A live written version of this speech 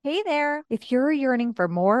Hey there. If you're yearning for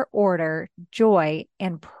more order, joy,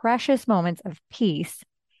 and precious moments of peace,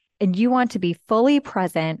 and you want to be fully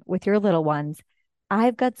present with your little ones,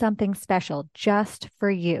 I've got something special just for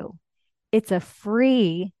you. It's a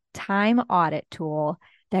free time audit tool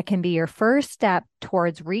that can be your first step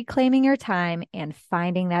towards reclaiming your time and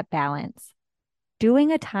finding that balance.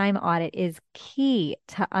 Doing a time audit is key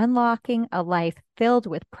to unlocking a life filled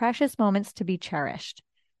with precious moments to be cherished.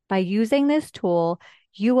 By using this tool,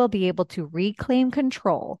 you will be able to reclaim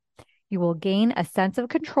control. You will gain a sense of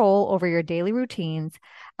control over your daily routines,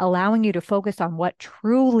 allowing you to focus on what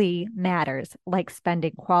truly matters, like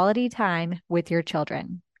spending quality time with your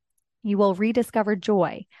children. You will rediscover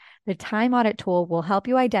joy. The time audit tool will help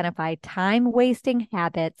you identify time wasting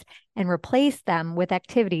habits and replace them with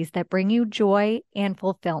activities that bring you joy and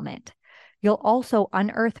fulfillment. You'll also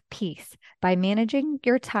unearth peace. By managing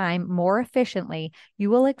your time more efficiently, you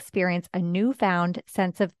will experience a newfound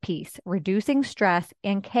sense of peace, reducing stress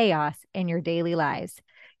and chaos in your daily lives.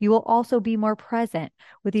 You will also be more present.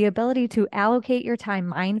 With the ability to allocate your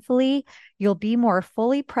time mindfully, you'll be more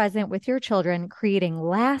fully present with your children, creating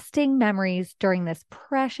lasting memories during this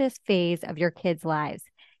precious phase of your kids' lives.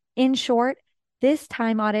 In short, this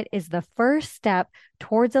time audit is the first step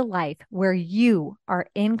towards a life where you are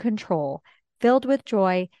in control, filled with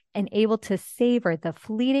joy, and able to savor the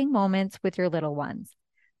fleeting moments with your little ones.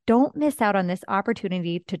 Don't miss out on this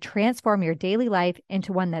opportunity to transform your daily life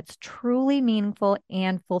into one that's truly meaningful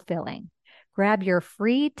and fulfilling. Grab your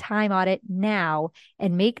free time audit now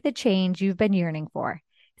and make the change you've been yearning for.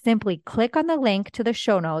 Simply click on the link to the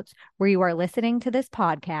show notes where you are listening to this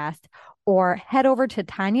podcast, or head over to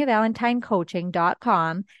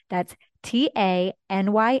TanyaValentineCoaching.com. That's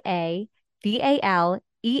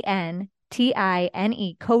TanyaValentine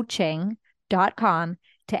coaching.com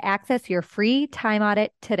to access your free time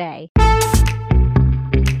audit today.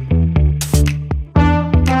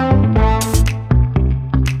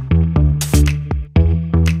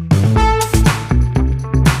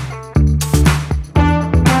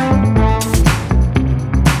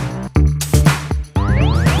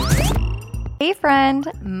 Hey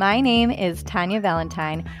friend, my name is Tanya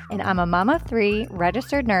Valentine, and I'm a mom of three,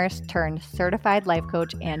 registered nurse turned certified life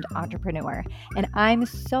coach and entrepreneur. And I'm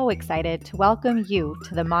so excited to welcome you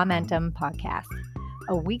to the Momentum Podcast,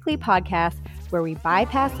 a weekly podcast where we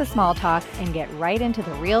bypass the small talk and get right into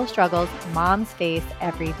the real struggles moms face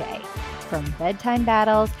every day. From bedtime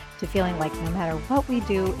battles to feeling like no matter what we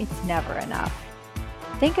do, it's never enough.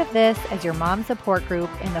 Think of this as your mom support group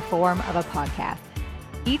in the form of a podcast.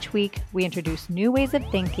 Each week, we introduce new ways of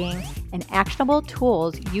thinking and actionable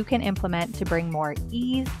tools you can implement to bring more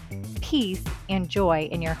ease, peace, and joy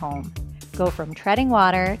in your home. Go from treading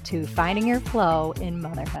water to finding your flow in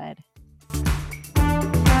motherhood.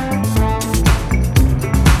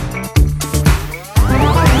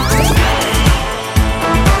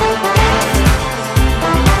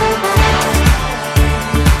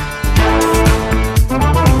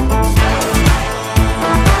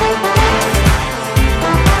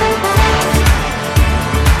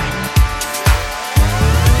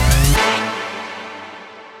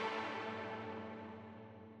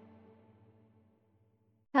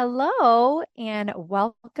 Hello, and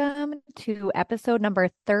welcome to episode number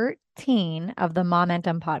 13 of the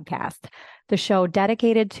Momentum Podcast, the show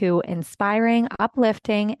dedicated to inspiring,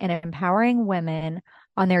 uplifting, and empowering women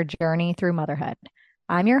on their journey through motherhood.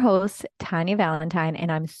 I'm your host, Tanya Valentine,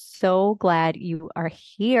 and I'm so glad you are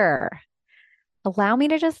here. Allow me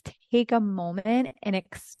to just take a moment and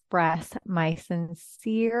express my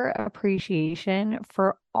sincere appreciation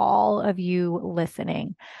for all of you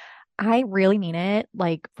listening. I really mean it,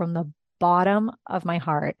 like from the bottom of my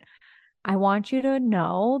heart. I want you to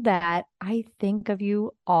know that I think of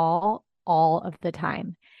you all of the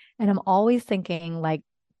time. And I'm always thinking, like,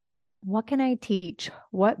 what can I teach?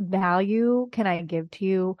 What value can I give to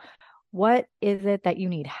you? What is it that you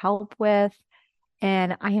need help with?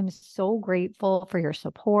 And I am so grateful for your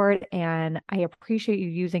support, and I appreciate you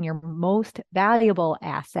using your most valuable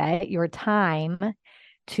asset, your time,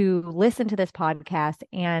 to listen to this podcast.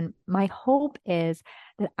 And my hope is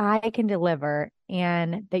that I can deliver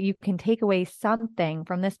and that you can take away something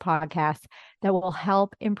from this podcast that will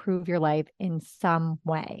help improve your life in some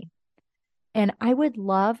way. And I would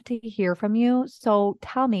love to hear from you. So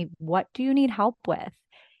tell me, what do you need help with?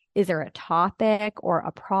 Is there a topic or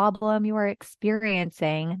a problem you are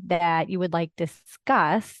experiencing that you would like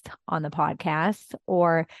discussed on the podcast?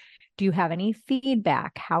 Or do you have any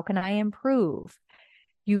feedback? How can I improve?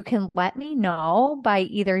 You can let me know by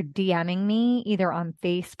either DMing me either on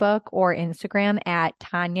Facebook or Instagram at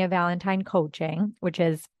Tanya Valentine Coaching, which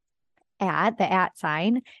is at the @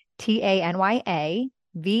 sign,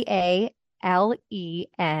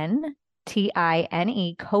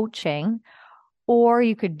 TanyValentine coaching, or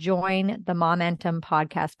you could join the Momentum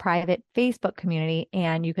Podcast private Facebook community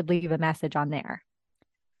and you could leave a message on there.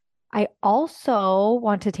 I also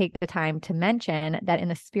want to take the time to mention that in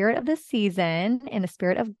the spirit of the season, in the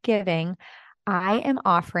spirit of giving, I am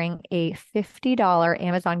offering a $50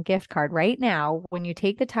 Amazon gift card right now when you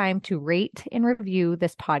take the time to rate and review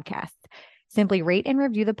this podcast. Simply rate and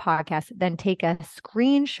review the podcast, then take a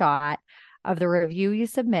screenshot of the review you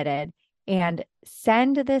submitted and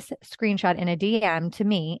send this screenshot in a DM to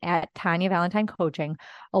me at Tanya Valentine Coaching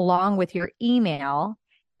along with your email,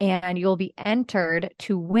 and you'll be entered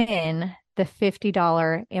to win the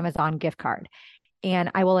 $50 Amazon gift card.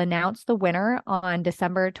 And I will announce the winner on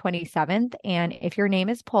December 27th. And if your name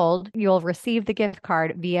is pulled, you'll receive the gift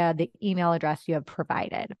card via the email address you have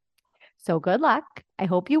provided. So good luck. I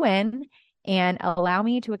hope you win. And allow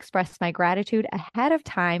me to express my gratitude ahead of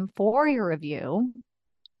time for your review.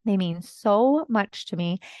 They mean so much to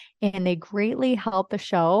me, and they greatly help the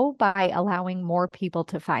show by allowing more people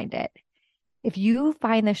to find it. If you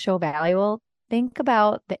find this show valuable, think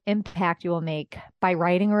about the impact you will make by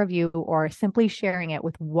writing a review or simply sharing it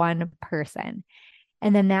with one person.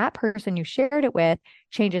 And then that person you shared it with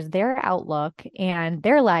changes their outlook and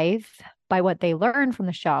their life by what they learn from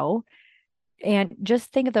the show. And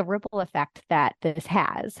just think of the ripple effect that this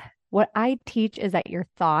has. What I teach is that your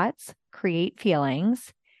thoughts create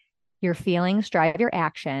feelings, your feelings drive your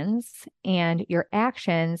actions, and your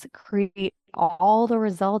actions create all the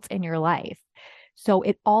results in your life. So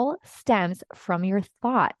it all stems from your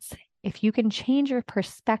thoughts. If you can change your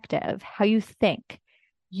perspective, how you think,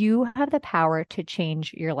 you have the power to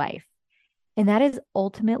change your life. And that is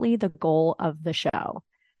ultimately the goal of the show,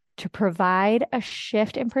 to provide a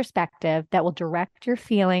shift in perspective that will direct your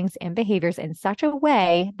feelings and behaviors in such a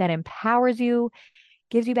way that empowers you,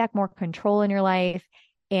 gives you back more control in your life,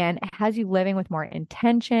 and has you living with more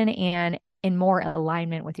intention and in more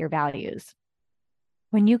alignment with your values.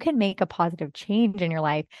 When you can make a positive change in your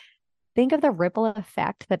life, think of the ripple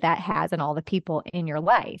effect that that has on all the people in your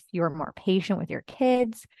life. You're more patient with your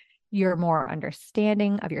kids. You're more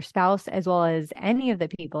understanding of your spouse as well as any of the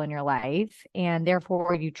people in your life. And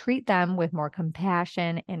therefore, you treat them with more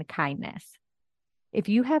compassion and kindness. If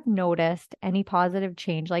you have noticed any positive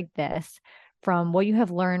change like this from what you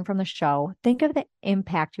have learned from the show, think of the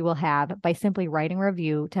impact you will have by simply writing a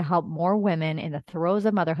review to help more women in the throes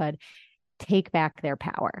of motherhood take back their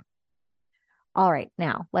power. All right,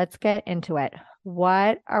 now let's get into it.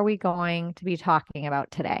 What are we going to be talking about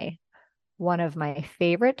today? One of my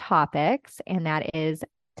favorite topics, and that is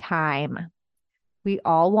time. We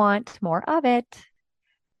all want more of it,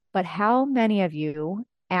 but how many of you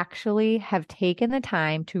actually have taken the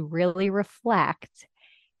time to really reflect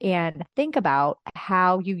and think about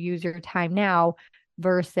how you use your time now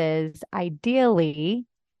versus ideally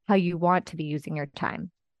how you want to be using your time?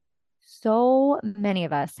 So many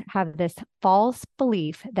of us have this false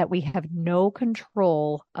belief that we have no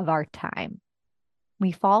control of our time.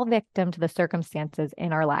 We fall victim to the circumstances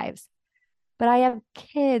in our lives. But I have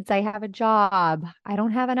kids, I have a job, I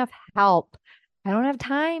don't have enough help, I don't have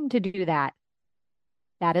time to do that.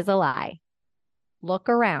 That is a lie. Look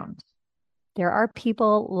around. There are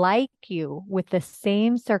people like you with the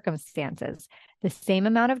same circumstances, the same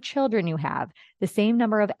amount of children you have, the same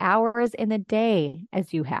number of hours in the day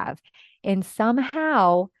as you have. And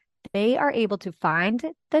somehow they are able to find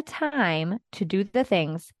the time to do the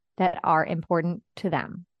things that are important to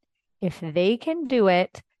them. If they can do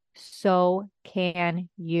it, so can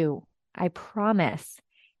you. I promise.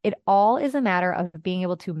 It all is a matter of being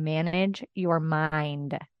able to manage your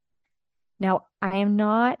mind. Now, I am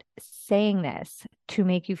not saying this to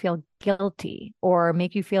make you feel guilty or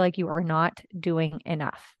make you feel like you are not doing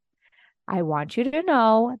enough. I want you to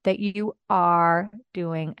know that you are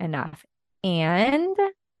doing enough, and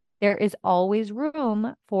there is always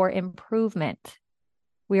room for improvement.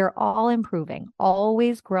 We are all improving,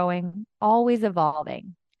 always growing, always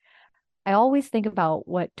evolving. I always think about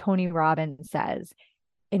what Tony Robbins says,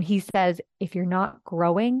 and he says, if you're not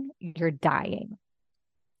growing, you're dying.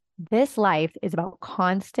 This life is about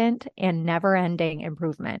constant and never-ending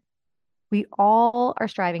improvement. We all are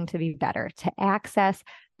striving to be better, to access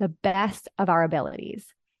the best of our abilities.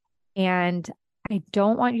 And I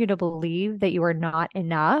don't want you to believe that you are not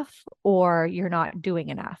enough or you're not doing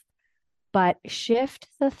enough, but shift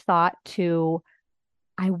the thought to,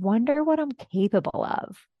 I wonder what I'm capable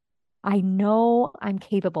of. I know I'm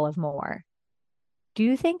capable of more. Do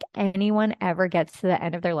you think anyone ever gets to the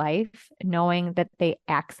end of their life knowing that they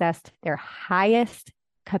accessed their highest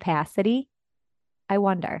capacity? I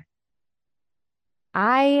wonder.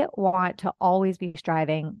 I want to always be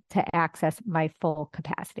striving to access my full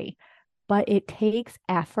capacity, but it takes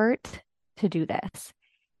effort to do this.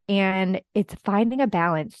 And it's finding a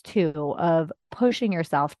balance too of pushing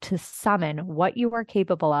yourself to summon what you are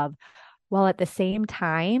capable of while at the same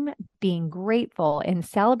time being grateful and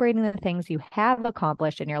celebrating the things you have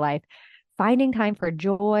accomplished in your life, finding time for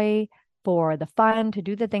joy, for the fun, to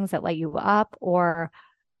do the things that light you up, or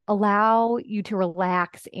allow you to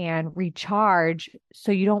relax and recharge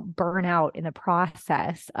so you don't burn out in the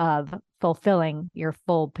process of fulfilling your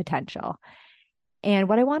full potential. And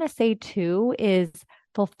what I want to say too is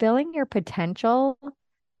fulfilling your potential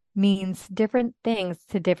means different things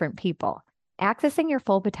to different people. Accessing your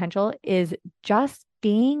full potential is just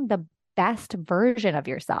being the best version of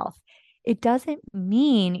yourself. It doesn't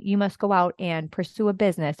mean you must go out and pursue a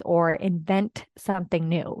business or invent something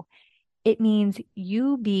new. It means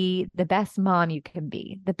you be the best mom you can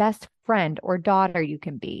be, the best friend or daughter you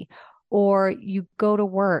can be, or you go to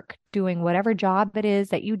work doing whatever job it is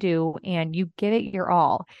that you do and you give it your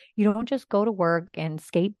all. You don't just go to work and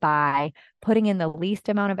skate by, putting in the least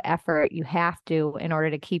amount of effort you have to in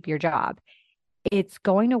order to keep your job. It's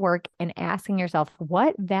going to work and asking yourself,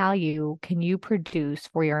 what value can you produce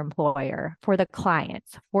for your employer, for the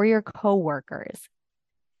clients, for your coworkers?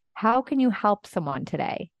 How can you help someone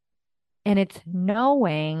today? And it's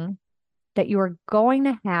knowing that you are going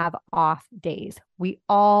to have off days. We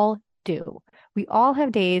all do. We all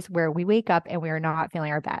have days where we wake up and we are not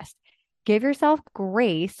feeling our best. Give yourself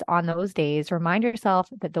grace on those days. Remind yourself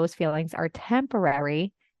that those feelings are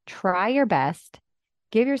temporary. Try your best.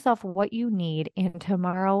 Give yourself what you need, and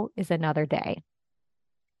tomorrow is another day.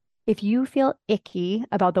 If you feel icky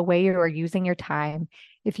about the way you are using your time,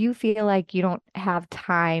 if you feel like you don't have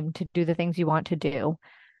time to do the things you want to do,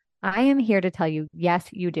 I am here to tell you, yes,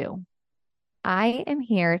 you do. I am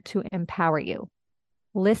here to empower you.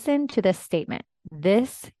 Listen to this statement.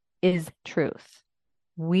 This is truth.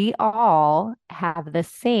 We all have the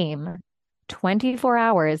same 24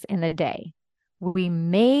 hours in the day. We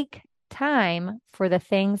make time for the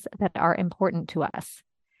things that are important to us.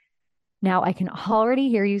 Now, I can already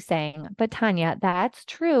hear you saying, but Tanya, that's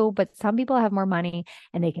true, but some people have more money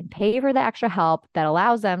and they can pay for the extra help that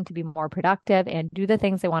allows them to be more productive and do the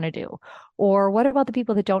things they want to do. Or what about the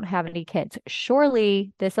people that don't have any kids?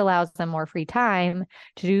 Surely this allows them more free time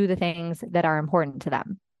to do the things that are important to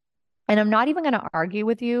them. And I'm not even going to argue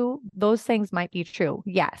with you. Those things might be true.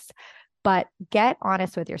 Yes. But get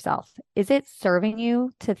honest with yourself. Is it serving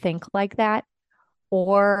you to think like that?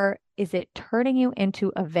 Or is it turning you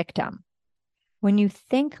into a victim? When you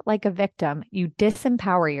think like a victim, you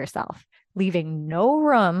disempower yourself, leaving no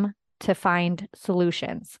room to find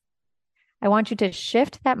solutions. I want you to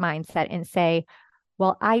shift that mindset and say,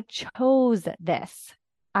 well, I chose this.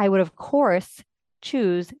 I would, of course,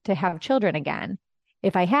 choose to have children again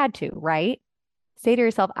if I had to, right? Say to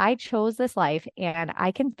yourself, I chose this life and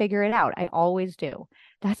I can figure it out. I always do.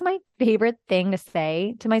 That's my favorite thing to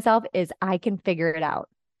say to myself is I can figure it out.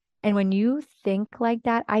 And when you think like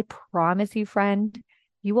that, I promise you, friend,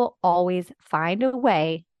 you will always find a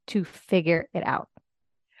way to figure it out.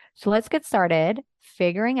 So let's get started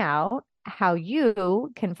figuring out how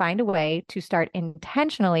you can find a way to start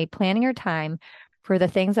intentionally planning your time for the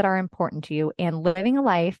things that are important to you and living a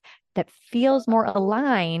life that feels more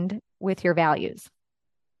aligned with your values.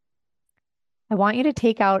 I want you to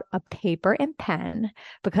take out a paper and pen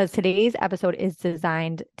because today's episode is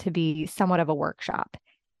designed to be somewhat of a workshop.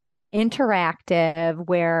 Interactive,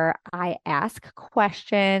 where I ask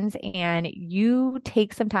questions and you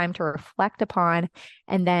take some time to reflect upon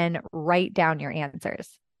and then write down your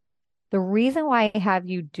answers. The reason why I have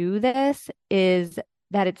you do this is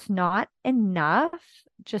that it's not enough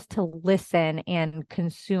just to listen and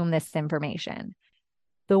consume this information.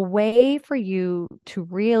 The way for you to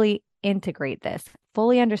really integrate this,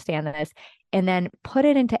 fully understand this, and then put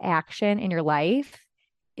it into action in your life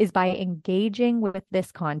is by engaging with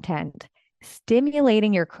this content,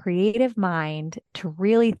 stimulating your creative mind to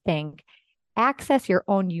really think, access your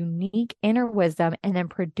own unique inner wisdom, and then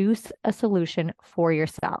produce a solution for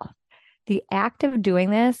yourself. The act of doing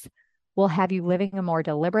this will have you living a more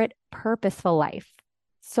deliberate, purposeful life.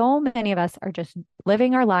 So many of us are just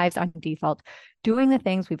living our lives on default, doing the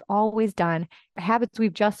things we've always done, habits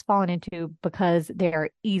we've just fallen into because they're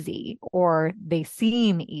easy or they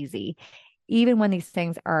seem easy, even when these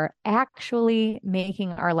things are actually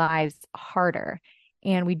making our lives harder.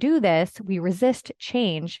 And we do this, we resist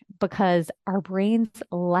change because our brains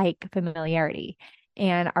like familiarity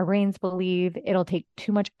and our brains believe it'll take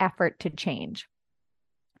too much effort to change.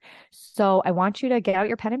 So I want you to get out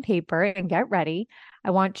your pen and paper and get ready.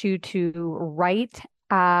 I want you to write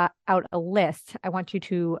out a list. I want you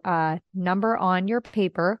to number on your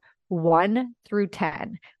paper 1 through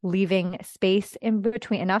 10, leaving space in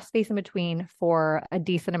between, enough space in between for a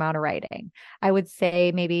decent amount of writing. I would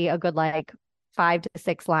say maybe a good like 5 to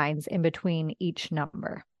 6 lines in between each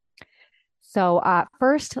number. So,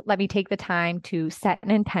 first, let me take the time to set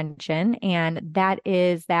an intention, and that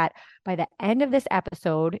is that by the end of this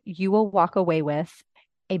episode, you will walk away with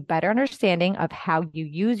a better understanding of how you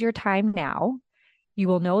use your time now. You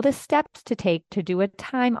will know the steps to take to do a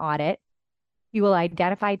time audit. You will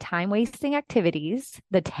identify time wasting activities,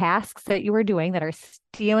 the tasks that you are doing that are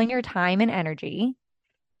stealing your time and energy.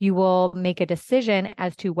 You will make a decision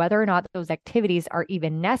as to whether or not those activities are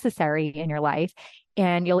even necessary in your life.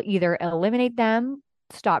 And you'll either eliminate them,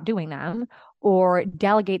 stop doing them, or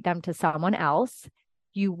delegate them to someone else.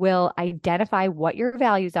 You will identify what your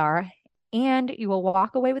values are, and you will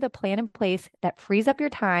walk away with a plan in place that frees up your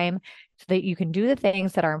time so that you can do the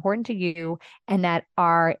things that are important to you and that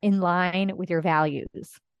are in line with your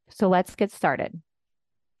values. So let's get started.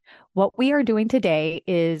 What we are doing today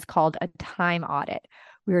is called a time audit.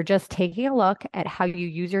 We are just taking a look at how you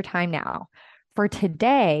use your time now. For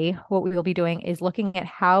today, what we will be doing is looking at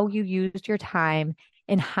how you used your time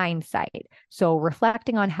in hindsight. So,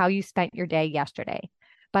 reflecting on how you spent your day yesterday.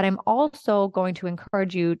 But I'm also going to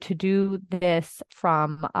encourage you to do this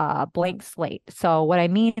from a blank slate. So, what I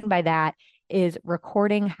mean by that is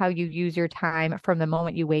recording how you use your time from the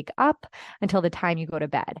moment you wake up until the time you go to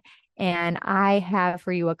bed. And I have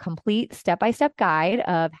for you a complete step-by-step guide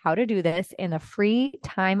of how to do this in the free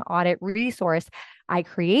time audit resource I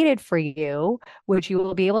created for you, which you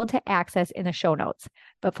will be able to access in the show notes.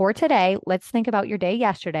 But for today, let's think about your day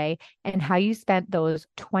yesterday and how you spent those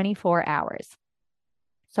 24 hours.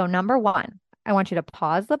 So, number one, I want you to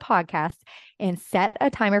pause the podcast and set a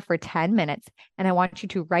timer for 10 minutes. And I want you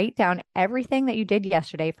to write down everything that you did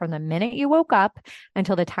yesterday from the minute you woke up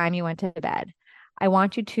until the time you went to bed. I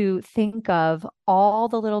want you to think of all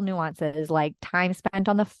the little nuances like time spent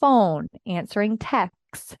on the phone, answering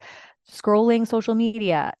texts, scrolling social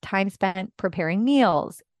media, time spent preparing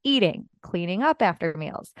meals, eating, cleaning up after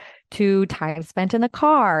meals, to time spent in the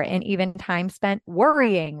car, and even time spent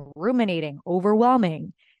worrying, ruminating,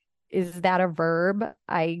 overwhelming. Is that a verb?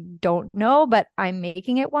 I don't know, but I'm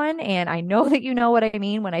making it one. And I know that you know what I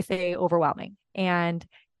mean when I say overwhelming. And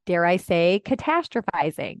dare I say,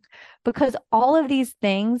 catastrophizing, because all of these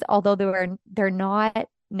things, although they're not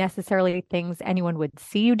necessarily things anyone would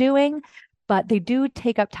see you doing, but they do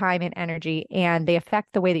take up time and energy, and they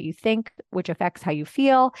affect the way that you think, which affects how you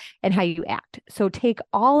feel and how you act. So take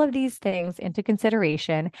all of these things into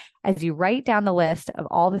consideration as you write down the list of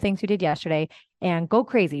all the things you did yesterday and go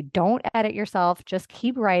crazy. Don't edit yourself. Just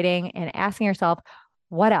keep writing and asking yourself,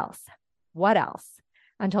 what else? What else?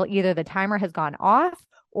 Until either the timer has gone off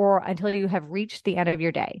or until you have reached the end of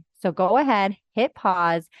your day. So go ahead, hit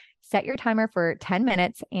pause, set your timer for 10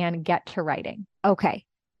 minutes, and get to writing. Okay.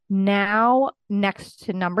 Now, next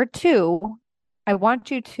to number 2, I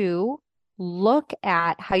want you to look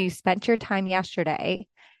at how you spent your time yesterday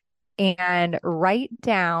and write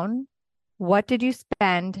down, what did you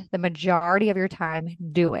spend the majority of your time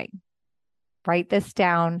doing? Write this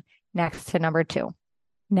down next to number 2.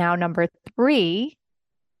 Now, number 3,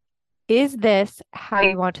 is this how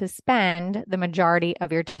you want to spend the majority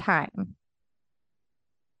of your time?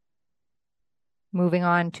 Moving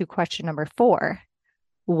on to question number 4.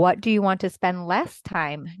 What do you want to spend less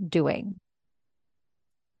time doing?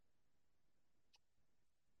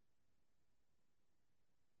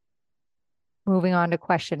 Moving on to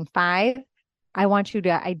question 5. I want you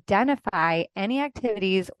to identify any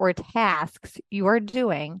activities or tasks you are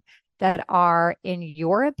doing that are, in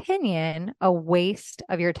your opinion, a waste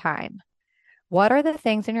of your time. What are the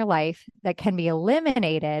things in your life that can be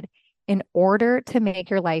eliminated in order to make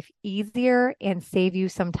your life easier and save you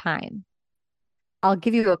some time? I'll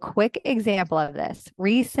give you a quick example of this.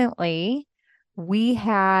 Recently, we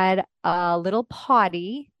had a little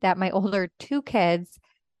potty that my older 2 kids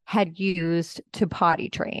had used to potty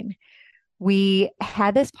train. We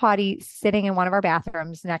had this potty sitting in one of our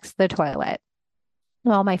bathrooms next to the toilet.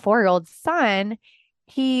 Well, my 4-year-old son,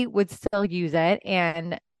 he would still use it.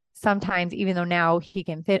 And sometimes, even though now he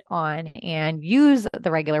can fit on and use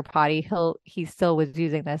the regular potty, he still was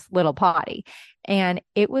using this little potty. And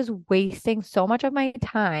it was wasting so much of my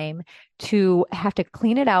time to have to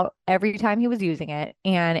clean it out every time he was using it.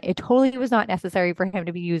 And it totally was not necessary for him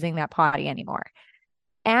to be using that potty anymore.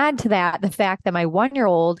 Add to that the fact that my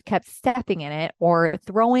 1-year-old kept stepping in it or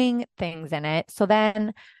throwing things in it. So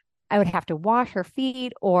then I would have to wash her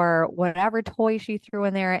feet or whatever toy she threw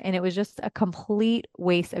in there. And it was just a complete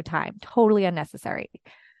waste of time, totally unnecessary.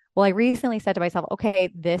 Well, I recently said to myself, okay,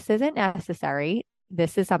 this isn't necessary.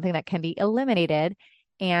 This is something that can be eliminated.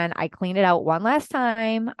 And I cleaned it out one last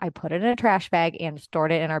time. I put it in a trash bag and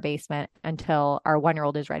stored it in our basement until our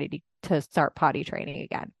 1-year-old is ready to start potty training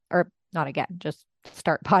again, or not again, just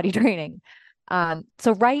start potty training.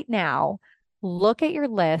 So right now, look at your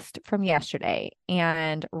list from yesterday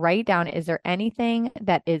and write down, is there anything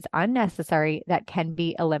that is unnecessary that can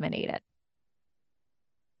be eliminated?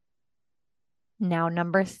 Now,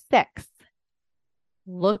 number 6,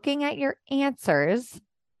 looking at your answers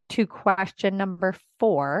to question number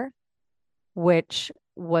 4, which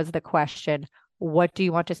was the question, what do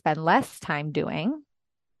you want to spend less time doing?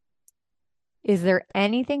 Is there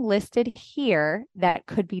anything listed here that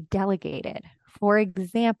could be delegated? For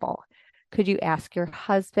example, could you ask your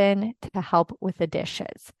husband to help with the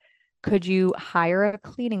dishes? Could you hire a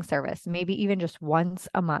cleaning service, maybe even just once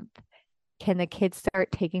a month? Can the kids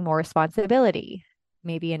start taking more responsibility?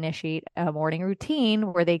 Maybe initiate a morning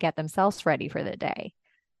routine where they get themselves ready for the day.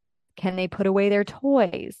 Can they put away their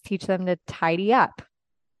toys, teach them to tidy up?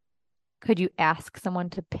 Could you ask someone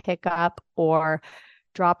to pick up or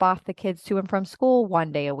drop off the kids to and from school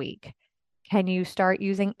one day a week? Can you start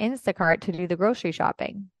using Instacart to do the grocery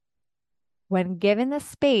shopping? When given the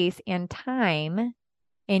space and time,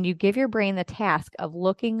 and you give your brain the task of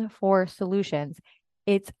looking for solutions,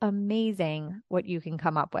 it's amazing what you can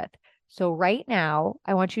come up with. So right now,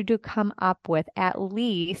 I want you to come up with at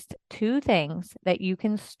least 2 things that you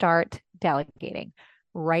can start delegating.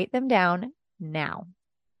 Write them down now.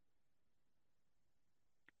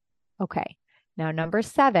 Okay. Now, number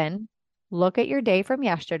 7, look at your day from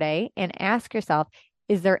yesterday and ask yourself,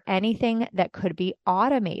 is there anything that could be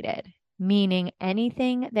automated? Meaning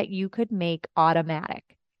anything that you could make automatic.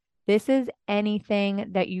 This is anything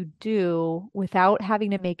that you do without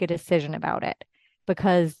having to make a decision about it,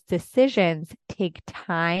 because decisions take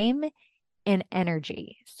time and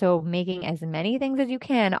energy. So making as many things as you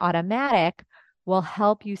can automatic will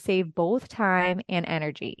help you save both time and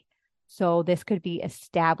energy. So this could be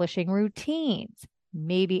establishing routines.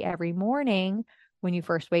 Maybe every morning when you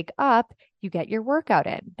first wake up, you get your workout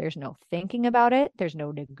in. There's no thinking about it. There's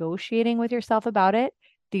no negotiating with yourself about it.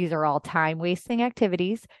 These are all time wasting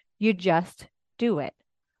activities. You just do it.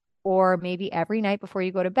 Or maybe every night before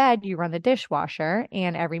you go to bed, you run the dishwasher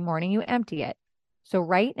and every morning you empty it. So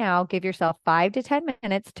right now, give yourself 5 to 10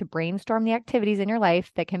 minutes to brainstorm the activities in your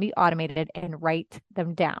life that can be automated and write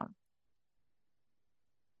them down.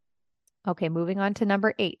 Okay, moving on to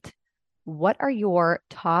number 8. What are your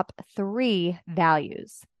top 3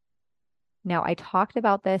 values? Now, I talked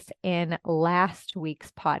about this in last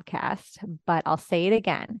week's podcast, but I'll say it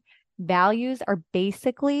again. Values are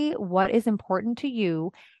basically what is important to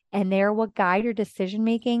you, and they're what guide your decision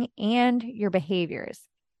making and your behaviors.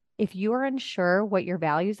 If you are unsure what your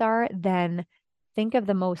values are, then think of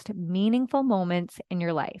the most meaningful moments in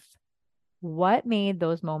your life. What made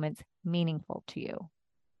those moments meaningful to you?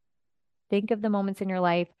 Think of the moments in your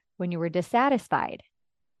life when you were dissatisfied.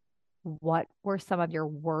 What were some of your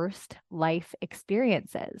worst life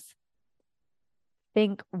experiences?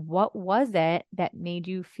 Think, what was it that made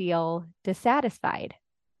you feel dissatisfied?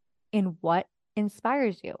 And what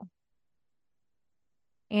inspires you?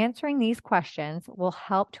 Answering these questions will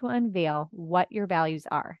help to unveil what your values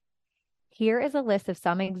are. Here is a list of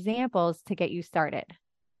some examples to get you started: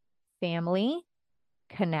 family,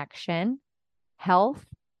 connection, health,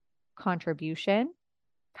 contribution,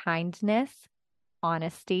 kindness,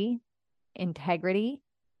 honesty, integrity,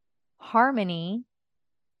 harmony,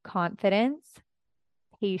 confidence,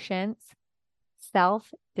 patience,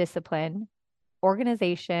 self-discipline,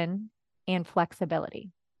 organization, and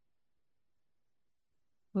flexibility.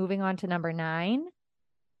 Moving on to number 9.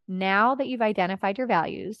 Now that you've identified your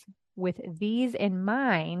values, with these in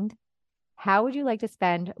mind, how would you like to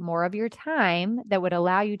spend more of your time that would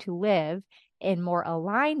allow you to live in more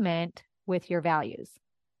alignment with your values?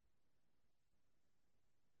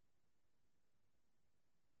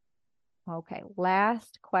 Okay,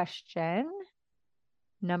 last question,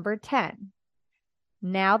 number 10.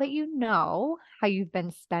 Now that you know how you've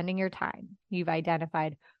been spending your time, you've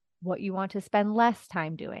identified what you want to spend less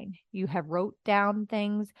time doing. You have wrote down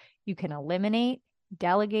things you can eliminate,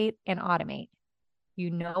 delegate, and automate.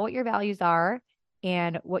 You know what your values are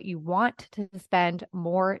and what you want to spend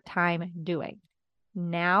more time doing.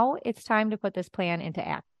 Now it's time to put this plan into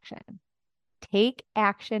action. Take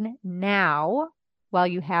action now while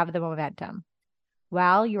you have the momentum,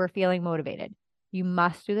 while you are feeling motivated. You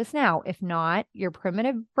must do this now. If not, your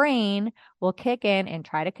primitive brain will kick in and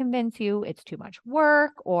try to convince you it's too much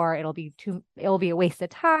work, or it'll be a waste of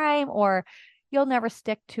time, or you'll never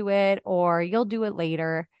stick to it, or you'll do it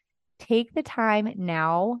later. Take the time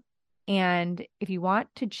now. And if you want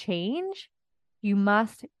to change, you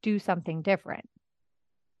must do something different.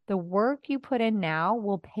 The work you put in now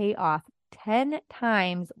will pay off 10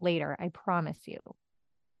 times later, I promise you.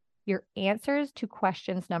 Your answers to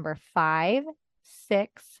questions number 5,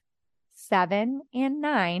 6, 7, and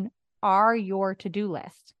 9 are your to-do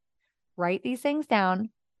list. Write these things down,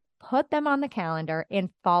 put them on the calendar, and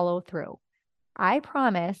follow through. I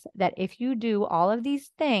promise that if you do all of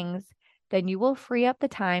these things, then you will free up the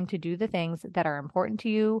time to do the things that are important to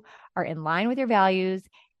you, are in line with your values,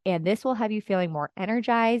 and this will have you feeling more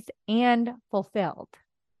energized and fulfilled.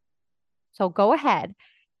 So go ahead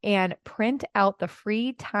and print out the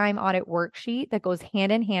free time audit worksheet that goes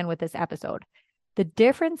hand in hand with this episode. The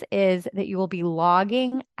difference is that you will be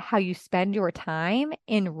logging how you spend your time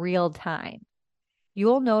in real time. You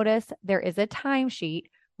will notice there is a timesheet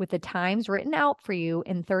with the times written out for you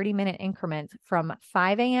in 30-minute increments from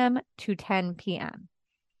 5 a.m. to 10 p.m.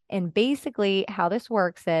 And basically how this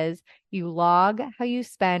works is you log how you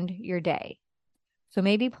spend your day. So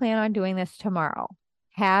maybe plan on doing this tomorrow.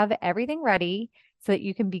 Have everything ready so that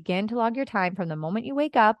you can begin to log your time from the moment you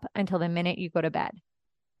wake up until the minute you go to bed.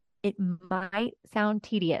 It might sound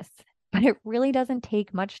tedious, but it really doesn't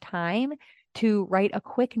take much time to write a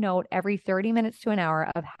quick note every 30 minutes to an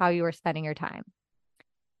hour of how you are spending your time.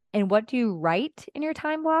 And what do you write in your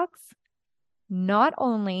time blocks? Not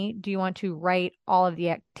only do you want to write all of the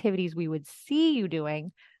activities we would see you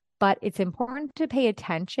doing, but it's important to pay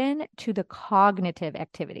attention to the cognitive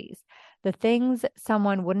activities, the things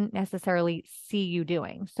someone wouldn't necessarily see you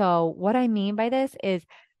doing. So what I mean by this is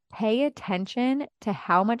pay attention to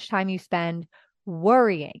how much time you spend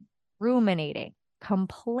worrying, ruminating,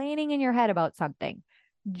 complaining in your head about something,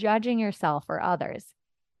 judging yourself or others.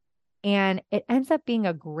 And it ends up being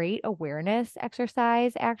a great awareness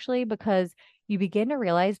exercise, actually, because you begin to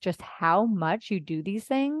realize just how much you do these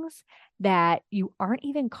things that you aren't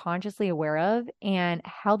even consciously aware of, and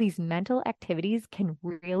how these mental activities can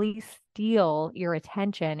really steal your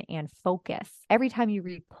attention and focus. Every time you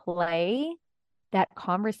replay that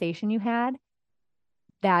conversation you had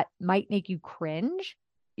that might make you cringe,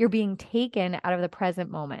 you're being taken out of the present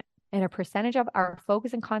moment. And a percentage of our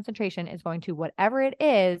focus and concentration is going to whatever it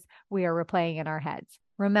is we are replaying in our heads.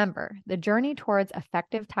 Remember, the journey towards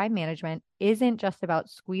effective time management isn't just about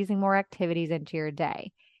squeezing more activities into your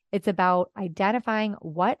day. It's about identifying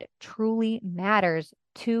what truly matters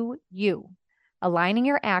to you, aligning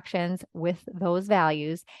your actions with those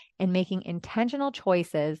values, and making intentional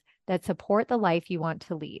choices that support the life you want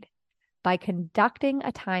to lead. By conducting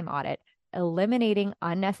a time audit, eliminating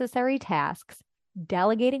unnecessary tasks,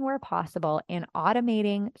 delegating where possible, and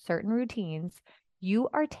automating certain routines, you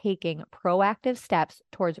are taking proactive steps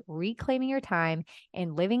towards reclaiming your time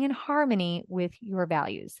and living in harmony with your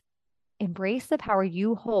values. Embrace the power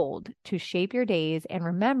you hold to shape your days, and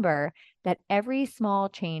remember that every small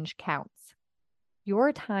change counts.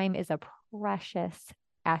 Your time is a precious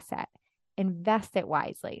asset. Invest it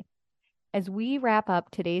wisely. As we wrap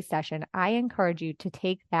up today's session, I encourage you to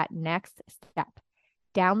take that next step.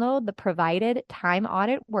 Download the provided time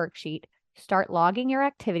audit worksheet, start logging your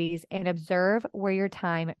activities, and observe where your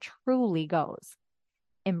time truly goes.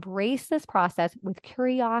 Embrace this process with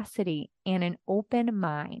curiosity and an open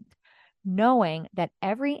mind, knowing that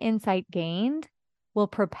every insight gained will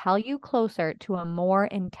propel you closer to a more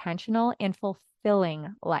intentional and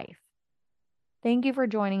fulfilling life. Thank you for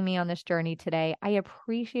joining me on this journey today. I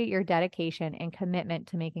appreciate your dedication and commitment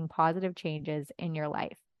to making positive changes in your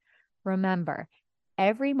life. Remember,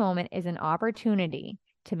 every moment is an opportunity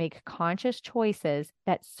to make conscious choices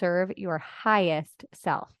that serve your highest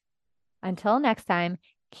self. Until next time,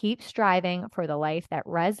 keep striving for the life that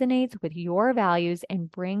resonates with your values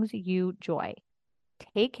and brings you joy.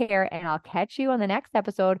 Take care, and I'll catch you on the next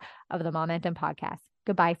episode of the Momentum Podcast.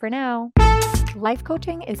 Goodbye for now. Life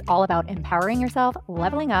coaching is all about empowering yourself,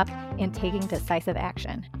 leveling up, and taking decisive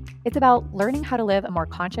action. It's about learning how to live a more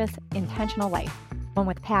conscious, intentional life, one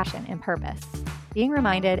with passion and purpose. Being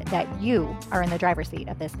reminded that you are in the driver's seat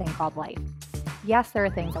of this thing called life. Yes, there are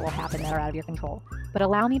things that will happen that are out of your control, but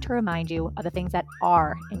allow me to remind you of the things that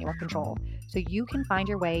are in your control so you can find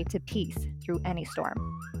your way to peace through any storm.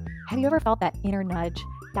 Have you ever felt that inner nudge,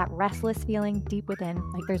 that restless feeling deep within,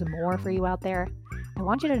 like there's more for you out there? I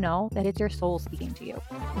want you to know that it's your soul speaking to you,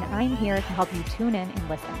 and I'm here to help you tune in and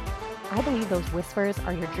listen. I believe those whispers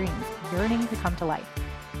are your dreams yearning to come to life.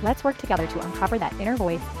 Let's work together to uncover that inner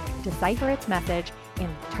voice, decipher its message,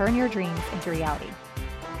 and turn your dreams into reality.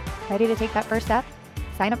 Ready to take that first step?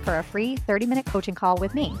 Sign up for a free 30-minute coaching call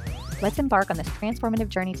with me. Let's embark on this transformative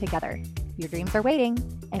journey together. Your dreams are waiting,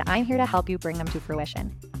 and I'm here to help you bring them to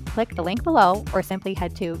fruition. Click the link below or simply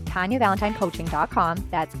head to TanyaValentineCoaching.com.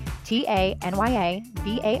 That's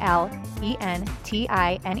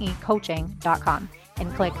TanyaValentine coaching.com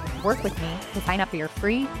and click Work with Me to sign up for your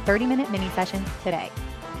free 30-minute mini session today.